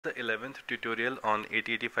The 11th tutorial on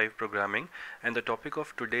 8085 programming, and the topic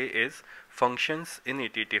of today is functions in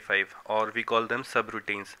 8085, or we call them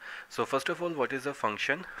subroutines. So first of all, what is a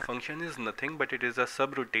function? Function is nothing but it is a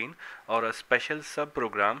subroutine or a special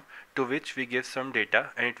subprogram to which we give some data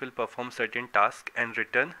and it will perform certain tasks and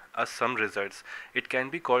return us some results. It can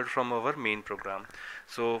be called from our main program.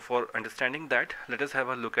 So for understanding that, let us have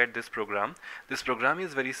a look at this program. This program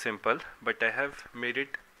is very simple, but I have made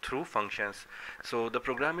it through functions. So the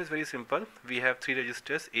program is very simple. We have three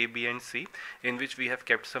registers A, B and C in which we have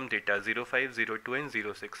kept some data 05, 02 and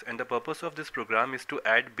 06, and the purpose of this program is to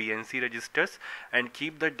add B and C registers and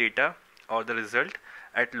keep the data or the result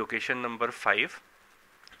at location number 5,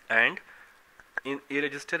 and in A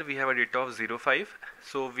register we have a data of 05,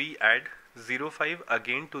 so we add 05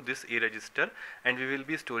 again to this A register and we will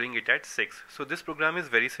be storing it at 6. So this program is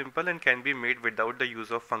very simple and can be made without the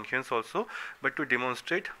use of functions also, but to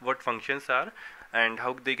demonstrate what functions are and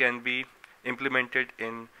how they can be implemented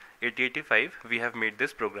in 8085, we have made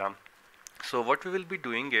this program. So what we will be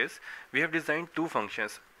doing is, we have designed two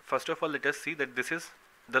functions. First of all, let us see that this is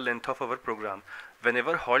the length of our program.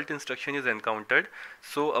 Whenever halt instruction is encountered,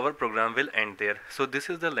 so our program will end there. So this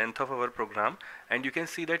is the length of our program, and you can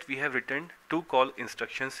see that we have written two call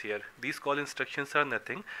instructions here. These call instructions are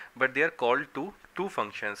nothing but they are called to two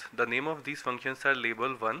functions. The name of these functions are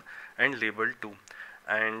label 1 and label 2,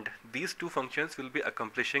 and these two functions will be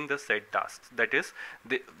accomplishing the said tasks. That is,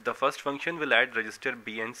 the first function will add register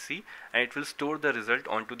B and C and it will store the result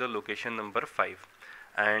onto the location number 5,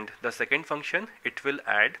 and the second function, it will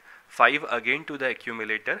add 5 again to the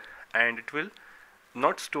accumulator and it will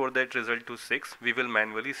not store that result to 6. We will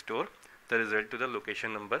manually store the result to the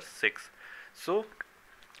location number 6. So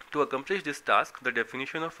to accomplish this task, the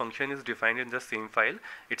definition of function is defined in the same file.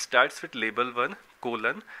 It starts with label 1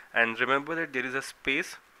 colon, and remember that there is a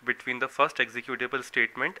space between the first executable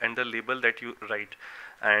statement and the label that you write,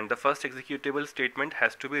 and the first executable statement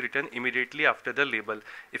has to be written immediately after the label.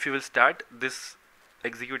 If you will start this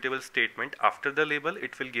executable statement after the label,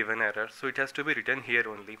 it will give an error, so it has to be written here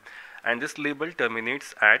only. And this label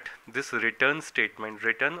terminates at this return statement,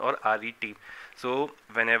 return or RET. So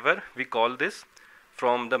whenever we call this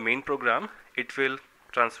from the main program, it will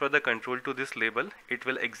transfer the control to this label, it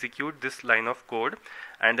will execute this line of code,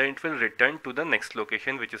 and then it will return to the next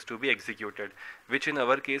location which is to be executed, which in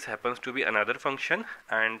our case happens to be another function,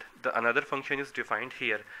 and the another function is defined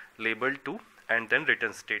here, label 2 and then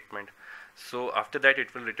return statement. So after that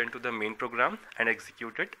it will return to the main program and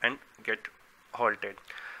execute it and get halted.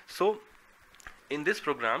 So in this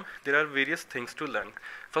program there are various things to learn.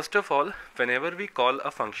 First of all, whenever we call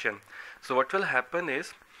a function, so what will happen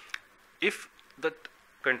is, if the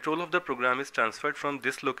control of the program is transferred from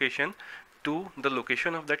this location to the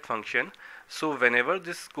location of that function, so whenever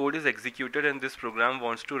this code is executed and this program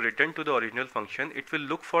wants to return to the original function, it will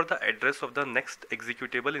look for the address of the next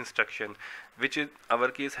executable instruction, which in our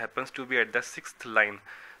case happens to be at the 6th line.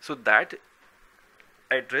 So that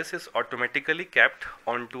address is automatically kept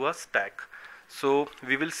onto a stack. So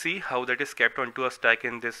we will see how that is kept onto a stack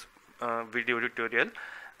in this video tutorial.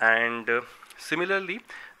 And similarly,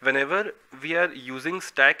 whenever we are using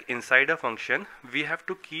stack inside a function, we have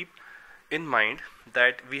to keep in mind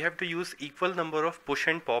that we have to use equal number of push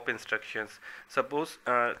and pop instructions. Suppose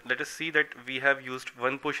let us see that we have used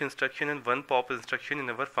one push instruction and one pop instruction in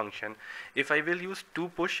our function. If I will use two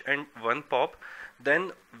push and one pop,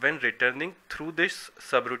 then when returning through this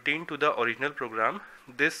subroutine to the original program,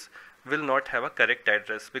 this will not have a correct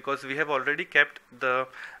address, because we have already kept the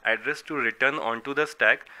address to return onto the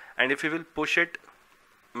stack, and if we will push it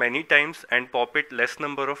many times and pop it less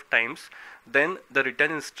number of times, then the return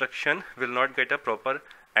instruction will not get a proper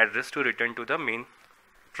address to return to the main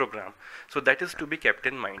program. So that is to be kept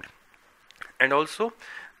in mind. And also,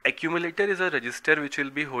 accumulator is a register which will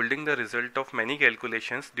be holding the result of many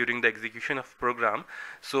calculations during the execution of program.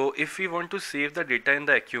 So if we want to save the data in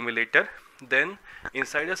the accumulator, then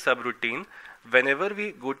inside a subroutine, whenever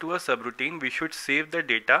we go to a subroutine, we should save the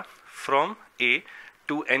data from A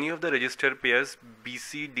to any of the register pairs B,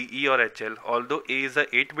 C, D, E or HL. Although A is a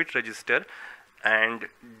 8-bit register and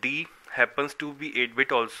D happens to be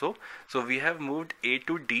 8-bit also, so we have moved A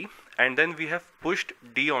to D and then we have pushed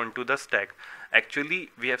D onto the stack. Actually,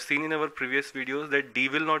 we have seen in our previous videos that D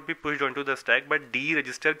will not be pushed onto the stack, but D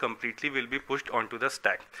register completely will be pushed onto the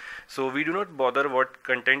stack. So we do not bother what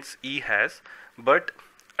contents E has, but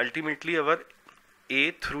ultimately our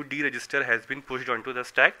A through D register has been pushed onto the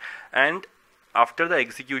stack, and after the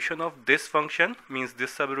execution of this function, means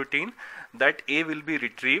this subroutine, that A will be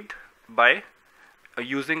retrieved by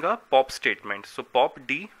using a pop statement. So pop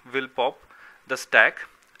D will pop the stack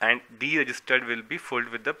and D register will be filled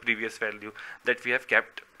with the previous value that we have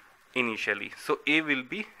kept initially. So A will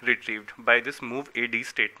be retrieved by this move AD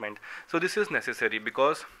statement. So this is necessary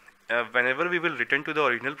because whenever we will return to the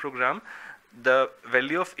original program, the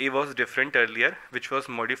value of A was different earlier, which was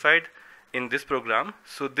modified in this program.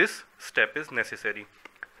 So this step is necessary.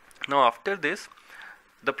 Now after this,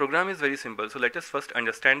 the program is very simple. So let us first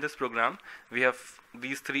understand this program. We have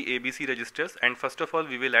these three ABC registers, and first of all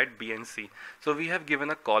we will add B and C. So we have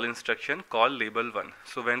given a call instruction, call label 1.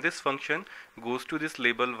 So when this function goes to this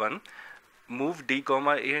label 1, move D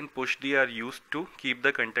comma A and push D are used to keep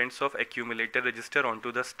the contents of accumulator register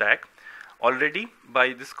onto the stack. Already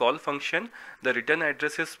by this call function, the return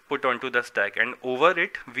address is put onto the stack, and over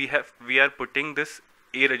it we are putting this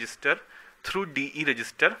A register through DE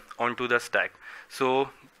register onto the stack. So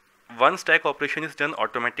one stack operation is done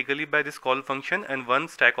automatically by this call function, and one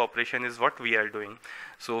stack operation is what we are doing.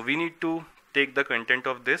 So we need to take the content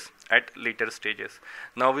of this at later stages.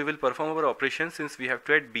 Now we will perform our operation since we have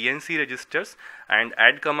to add B and C registers, and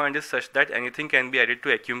add command is such that anything can be added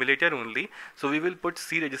to accumulator only. So we will put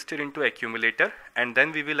C register into accumulator, and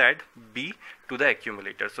then we will add B to the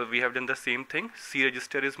accumulator. So we have done the same thing. C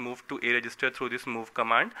register is moved to A register through this move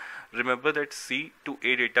command. Remember that C to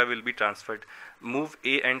A data will be transferred. Move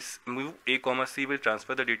A comma C will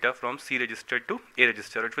transfer the data from C register to A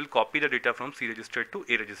register. It will copy the data from C register to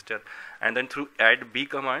A register, and then through add B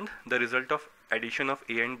command, the result of addition of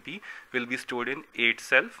A and B will be stored in A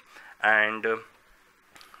itself. And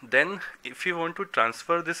then if you want to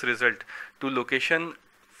transfer this result to location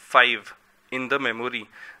 5 in the memory,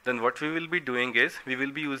 then what we will be doing is we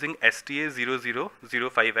will be using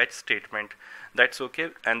STA0005H statement. That's okay,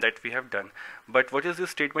 and that we have done. But what is this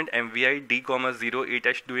statement MVI D,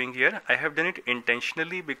 08H doing here? I have done it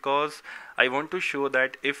intentionally because I want to show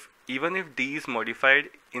that even if D is modified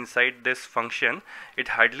inside this function, it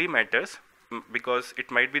hardly matters, because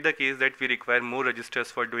it might be the case that we require more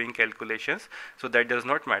registers for doing calculations. So that does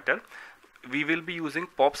not matter. We will be using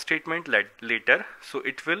pop statement later, so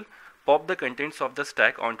it will pop the contents of the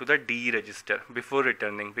stack onto the DE register before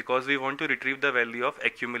returning, because we want to retrieve the value of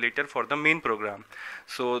accumulator for the main program.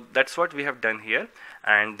 So that's what we have done here,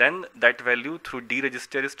 and then that value through D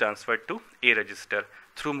register is transferred to A register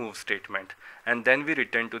through move statement, and then we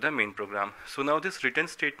return to the main program. So now this return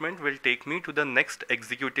statement will take me to the next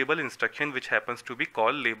executable instruction, which happens to be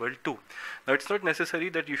call label 2. Now it's not necessary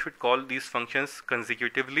that you should call these functions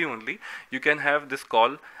consecutively only. You can have this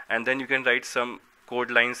call, and then you can write some code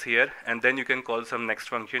lines here, and then you can call some next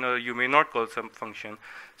function, or you may not call some function.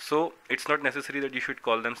 So it's not necessary that you should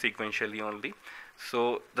call them sequentially only.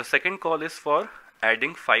 So the second call is for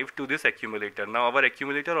adding 5 to this accumulator. Now our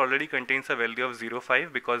accumulator already contains a value of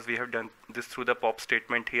 05 because we have done this through the pop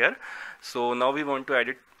statement here. So now we want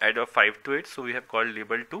to add a 5 to it, so we have called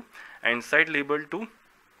label 2, and inside label 2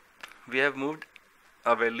 we have moved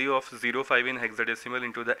a value of 05 in hexadecimal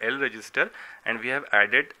into the L register, and we have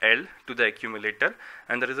added L to the accumulator,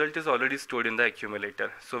 and the result is already stored in the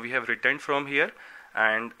accumulator. So we have returned from here,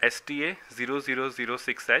 and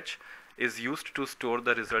STA0006H is used to store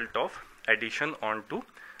the result of addition onto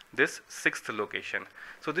this 6th location.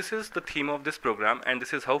 So this is the theme of this program, and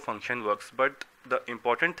this is how function works. But the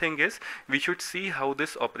important thing is we should see how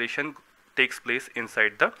this operation takes place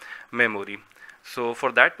inside the memory. So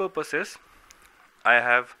for that purposes, I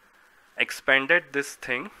have expanded this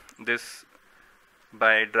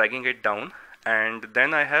by dragging it down, and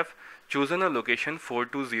then I have chosen a location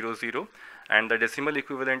 4200, and the decimal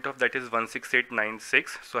equivalent of that is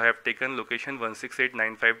 16896. So I have taken location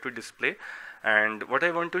 16895 to display, and what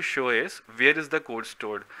I want to show is where is the code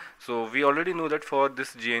stored. So we already know that for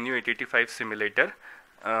this GNU 885 simulator,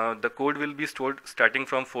 the code will be stored starting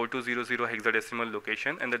from 4200 hexadecimal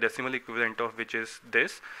location, and the decimal equivalent of which is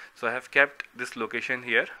this. So I have kept this location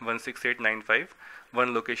here 16895,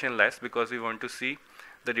 one location less, because we want to see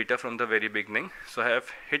the data from the very beginning. So I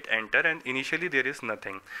have hit enter, and initially there is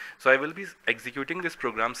nothing. So I will be executing this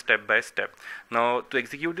program step by step. Now to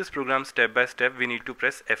execute this program step by step, we need to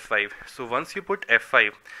press F5. So once you put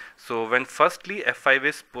F5, so when firstly F5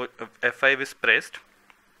 is pressed,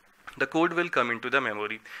 the code will come into the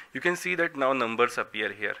memory. You can see that now numbers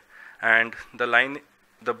appear here, and the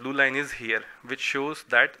blue line is here, which shows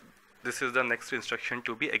that this is the next instruction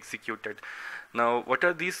to be executed. Now what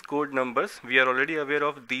are these code numbers? We are already aware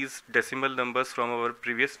of these decimal numbers from our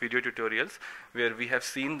previous video tutorials, where we have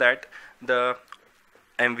seen that the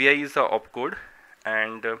MVI is a opcode,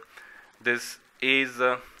 and this A is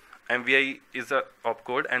a MVI is a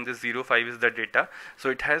opcode, and this 05 is the data. So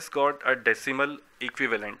it has got a decimal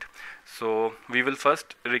equivalent. So we will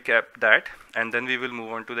first recap that, and then we will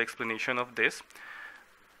move on to the explanation of this.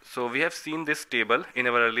 So we have seen this table in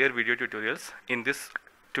our earlier video tutorials. In this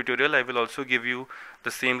tutorial I will also give you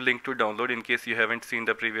the same link to download in case you haven't seen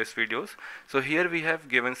the previous videos. So here we have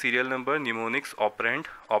given serial number, mnemonics, operand,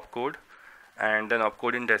 opcode, and then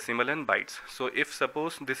opcode in decimal and bytes. So if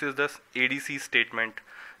suppose this is the ADC statement,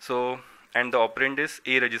 so and the operand is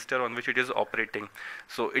A register on which it is operating,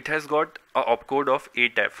 so it has got a opcode of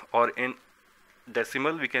 8F, or in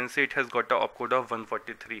decimal we can say it has got a opcode of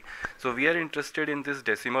 143. So we are interested in this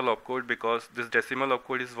decimal opcode because this decimal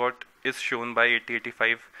opcode is what is shown by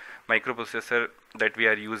 8085 microprocessor that we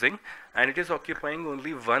are using, and it is occupying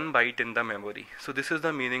only 1 byte in the memory. So this is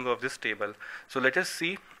the meaning of this table. So let us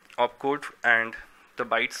see opcode and the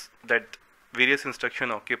bytes that various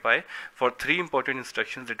instructions occupy for 3 important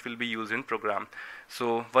instructions that will be used in program.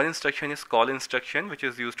 So one instruction is call instruction, which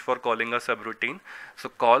is used for calling a subroutine. So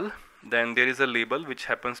call, then there is a label which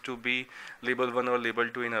happens to be label 1 or label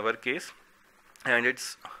 2 in our case, and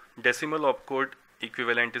its decimal opcode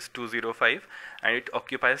equivalent is 205, and it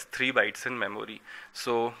occupies 3 bytes in memory.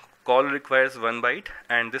 So call requires 1 byte,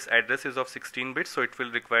 and this address is of 16 bits, so it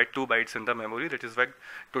will require 2 bytes in the memory. That is why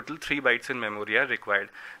total 3 bytes in memory are required.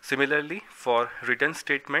 Similarly, for return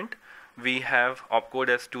statement we have opcode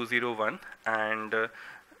as 201, and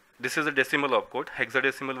this is a decimal opcode.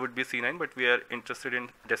 Hexadecimal would be C9, but we are interested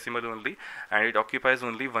in decimal only, and it occupies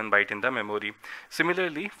only 1 byte in the memory.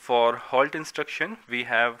 Similarly, for halt instruction we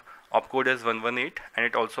have opcode as 118, and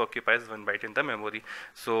it also occupies 1 byte in the memory.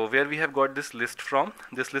 So where we have got this list from,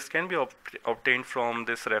 this list can be obtained from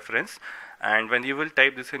this reference, and when you will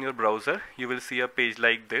type this in your browser you will see a page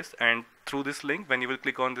like this, and through this link, when you will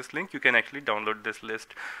click on this link, you can actually download this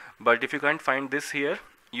list. But if you can't find this here,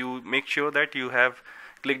 you make sure that you have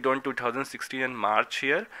clicked on 2016 and March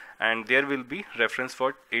here, and there will be reference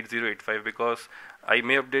for 8085, because I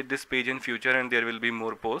may update this page in future and there will be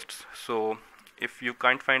more posts. So if you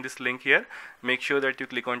can't find this link here, make sure that you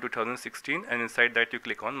click on 2016 and inside that you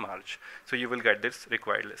click on March, so you will get this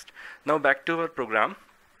required list. Now back to our program.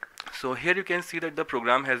 So here you can see that the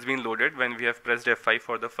program has been loaded when we have pressed F5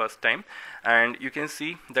 for the first time, and you can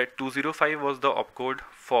see that 205 was the opcode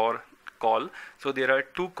for call. So there are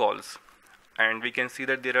 2 calls, and we can see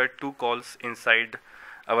that there are 2 calls inside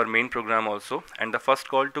our main program also, and the first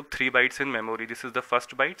call took 3 bytes in memory. This is the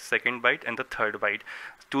first byte, second byte, and the third byte.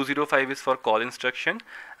 205 is for call instruction,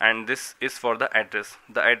 and this is for the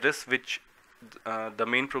address which the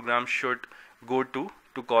main program should go to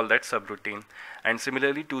call that subroutine. And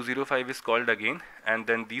similarly 205 is called again, and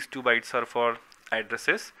then these 2 bytes are for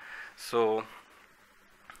addresses, so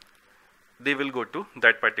they will go to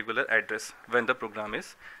that particular address when the program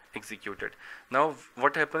is executed. Now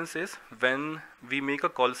what happens is, when we make a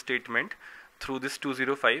call statement through this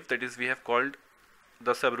 205, that is we have called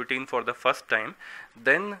the subroutine for the first time,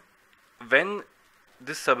 then when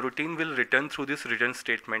this subroutine will return through this return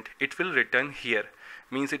statement, it will return here,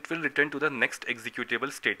 means it will return to the next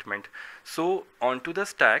executable statement. So onto the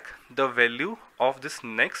stack, the value of this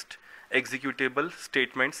next executable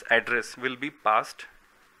statement's address will be passed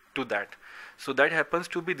to that. So that happens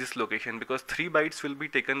to be this location, because 3 bytes will be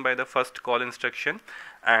taken by the first call instruction,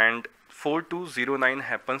 and 4209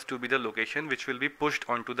 happens to be the location which will be pushed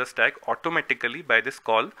onto the stack automatically by this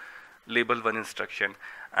call label 1 instruction.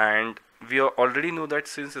 And we already know that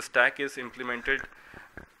since the stack is implemented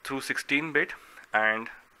through 16-bit, and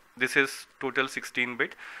this is total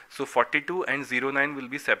 16-bit, so 42 and 09 will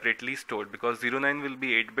be separately stored, because 09 will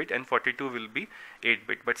be 8-bit and 42 will be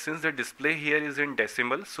 8-bit. But since the display here is in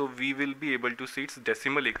decimal, so we will be able to see its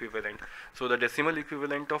decimal equivalent. So the decimal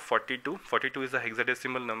equivalent of 42 is a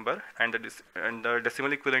hexadecimal number, and the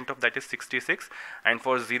decimal equivalent of that is 66, and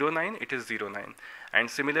for 09 it is 09. And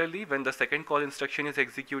similarly, when the second call instruction is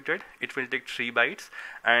executed, it will take 3 bytes,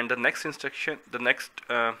 and the next instruction, the next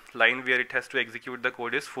line where it has to execute the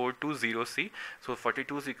code is 420C. So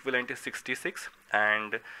 42's equivalent is 66,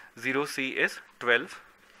 and 0C is 12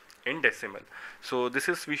 in decimal. So this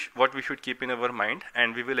is what we should keep in our mind,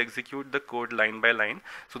 and we will execute the code line by line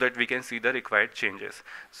so that we can see the required changes.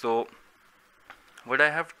 So what I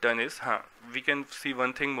have done is, we can see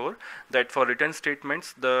one thing more, that for return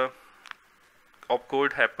statements the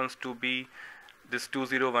opcode happens to be this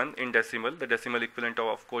 201 in decimal. The decimal equivalent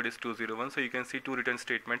of opcode is 201. So you can see 2 return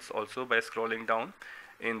statements also by scrolling down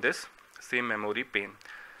in this same memory pane.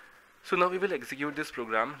 So now we will execute this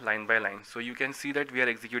program line by line. So you can see that we are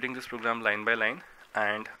executing this program line by line,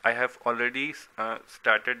 and I have already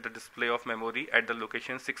started the display of memory at the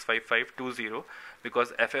location 65520,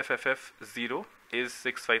 because FFFF0 is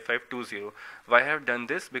 65520. Why I have done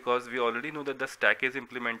this? Because we already know that the stack is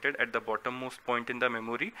implemented at the bottommost point in the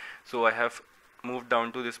memory. So I have move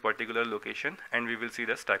down to this particular location, and we will see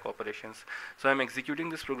the stack operations. So I'm executing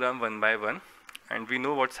this program one by one, and we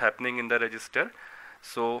know what's happening in the register.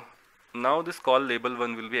 So now this call label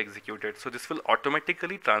 1 will be executed. So this will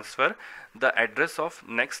automatically transfer the address of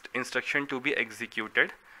next instruction to be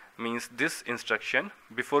executed, means this instruction,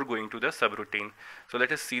 before going to the subroutine. So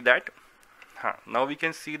let us see that. Now we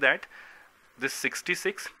can see that this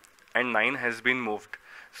 66 and 9 has been moved.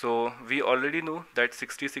 So we already know that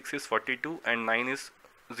 66 is 42 and 9 is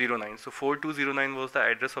 09. So 4209 was the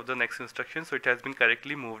address of the next instruction, so it has been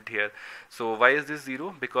correctly moved here. So why is this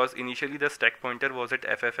 0? Because initially the stack pointer was at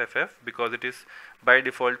FFFF, because it is by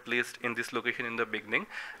default placed in this location in the beginning,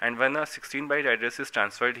 and when a 16-byte address is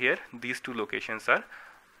transferred here, these two locations are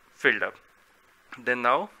filled up. Then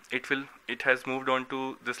now it has moved on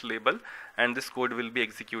to this label, and this code will be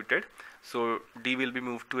executed. So D will be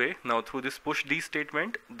moved to A. Now through this push D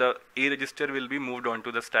statement, the A register will be moved on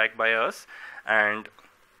to the stack by us, and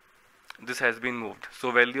this has been moved.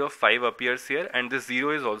 So value of 5 appears here, and this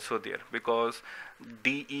 0 is also there because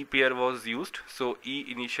DE pair was used. So E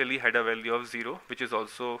initially had a value of 0, which is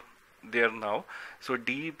also there now. So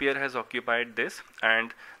DE pair has occupied this,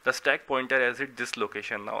 and the stack pointer has hit this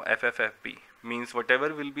location now, FFFP, means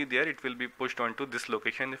whatever will be there, it will be pushed onto this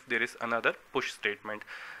location if there is another push statement.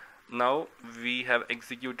 Now we have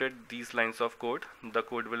executed these lines of code. The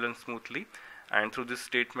code will run smoothly, and through this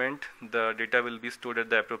statement the data will be stored at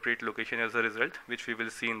the appropriate location as a result, which we will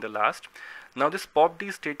see in the last. Now this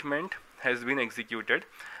pop-D statement has been executed,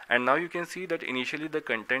 and now you can see that initially the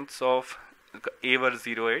contents of A were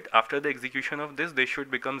 08. After the execution of this, they should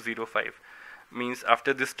become 05, means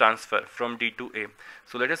after this transfer from D to A.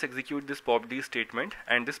 So let us execute this pop-D statement,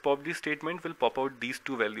 and this pop-D statement will pop out these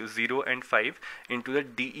two values 0 and 5 into the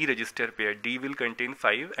DE register pair. D will contain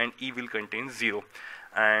 5 and E will contain 0,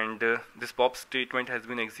 and this pop statement has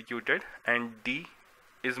been executed, and D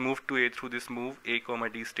is moved to A through this move A comma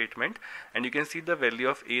D statement, and you can see the value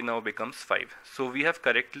of A now becomes 5. So we have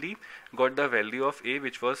correctly got the value of A,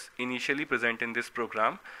 which was initially present in this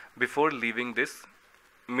program before leaving this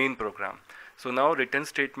main program. So now return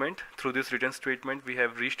statement, through this return statement we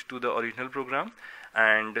have reached to the original program,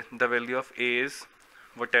 and the value of A is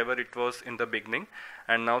whatever it was in the beginning,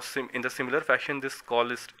 and now in the similar fashion this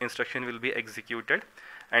call instruction will be executed.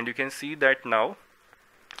 And you can see that now,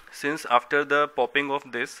 since after the popping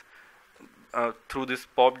of this through this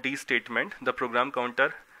pop D statement, the program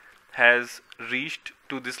counter has reached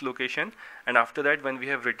to this location, and after that when we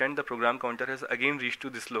have returned, the program counter has again reached to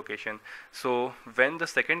this location. So when the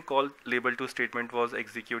second call label 2 statement was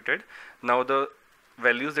executed, now the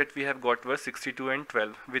values that we have got were 62 and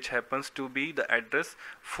 12, which happens to be the address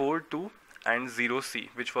 42 and 0C,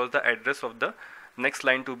 which was the address of the next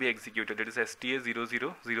line to be executed. It is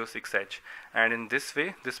STA0006H, and in this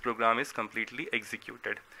way this program is completely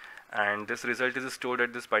executed, and this result is stored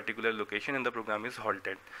at this particular location, and the program is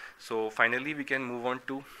halted. So finally we can move on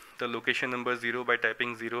to the location number 0 by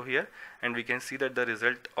typing 0 here, and we can see that the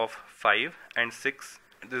result of 5 and 6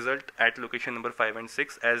 result at location number 5 and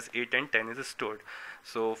 6 as 8 and 10 is stored.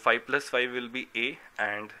 So 5 plus 5 will be A,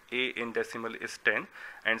 and A in decimal is 10,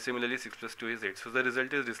 and similarly 6 plus 2 is 8. So the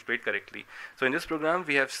result is displayed correctly. So in this program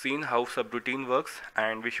we have seen how subroutine works,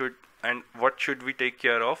 and what should we take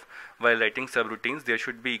care of while writing subroutines. There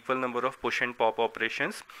should be equal number of push and pop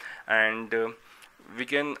operations, and we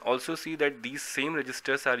can also see that these same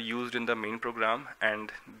registers are used in the main program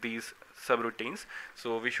and these subroutines,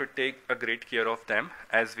 so we should take a great care of them,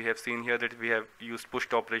 as we have seen here that we have used push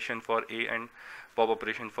operation for A and pop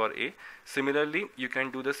operation for A. Similarly, you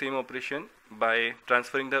can do the same operation by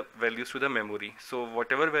transferring the values to the memory. So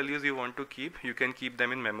whatever values you want to keep, you can keep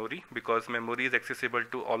them in memory, because memory is accessible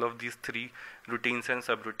to all of these three routines and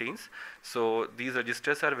subroutines. So these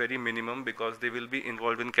registers are very minimum because they will be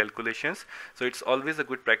involved in calculations, so it's always a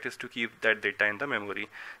good practice to keep that data in the memory.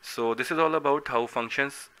 So this is all about how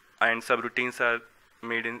functions and subroutines are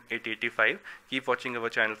made in 8085. Keep watching our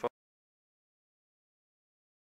channel for